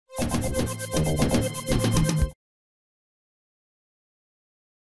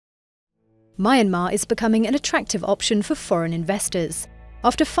Myanmar is becoming an attractive option for foreign investors.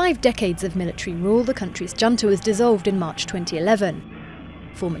 After 5 decades of military rule, the country's junta was dissolved in March 2011.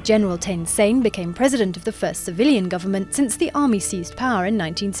 Former General Thein Sein became president of the first civilian government since the army seized power in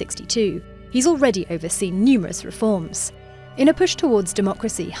 1962. He's already overseen numerous reforms. In a push towards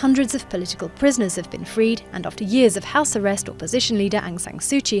democracy, hundreds of political prisoners have been freed, and after years of house arrest, opposition leader Aung San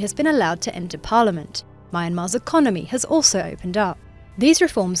Suu Kyi has been allowed to enter parliament. Myanmar's economy has also opened up. These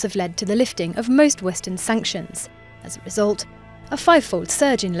reforms have led to the lifting of most Western sanctions. As a result, a 5-fold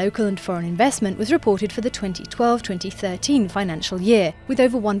surge in local and foreign investment was reported for the 2012-2013 financial year, with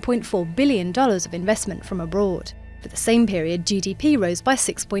over $1.4 billion of investment from abroad. For the same period, GDP rose by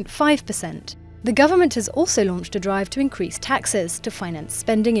 6.5%. The government has also launched a drive to increase taxes to finance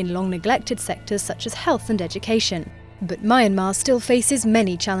spending in long-neglected sectors such as health and education. But Myanmar still faces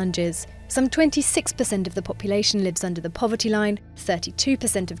many challenges. Some 26% of the population lives under the poverty line,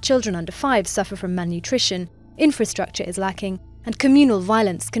 32% of children under 5 suffer from malnutrition, infrastructure is lacking, and communal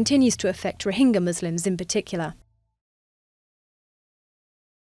violence continues to affect Rohingya Muslims in particular.